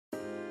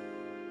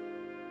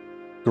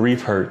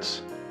Grief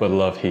hurts, but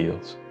love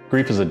heals.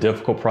 Grief is a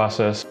difficult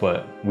process,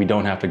 but we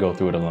don't have to go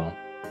through it alone.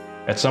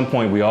 At some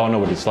point, we all know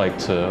what it's like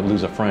to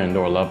lose a friend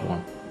or a loved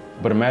one.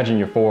 But imagine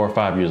you're 4 or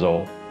 5 years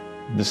old.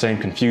 The same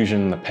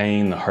confusion, the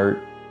pain, the hurt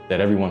that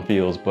everyone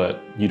feels,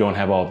 but you don't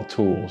have all the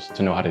tools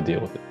to know how to deal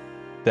with it.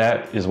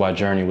 That is why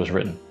Jurni was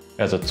written,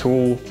 as a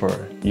tool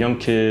for young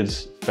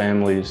kids,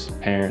 families,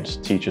 parents,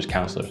 teachers,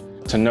 counselors,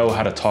 to know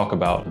how to talk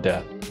about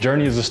death.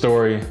 Jurni is the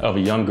story of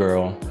a young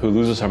girl who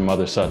loses her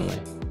mother suddenly,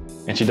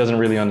 and she doesn't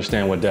really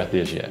understand what death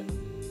is yet.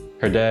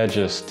 Her dad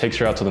just takes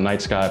her out to the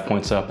night sky,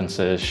 points up and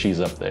says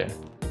she's up there.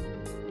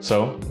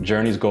 So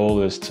Jurni's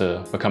goal is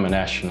to become an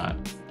astronaut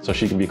so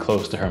she can be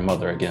close to her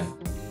mother again.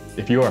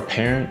 If you're a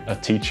parent, a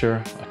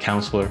teacher, a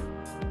counselor,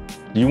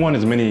 you want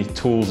as many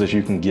tools as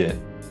you can get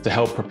to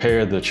help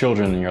prepare the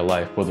children in your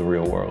life for the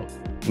real world.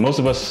 Most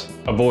of us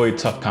avoid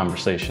tough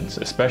conversations,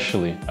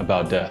 especially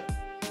about death.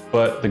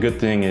 But the good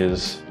thing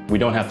is we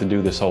don't have to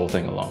do this whole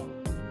thing alone.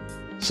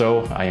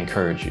 So I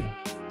encourage you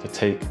to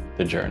take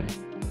the journey.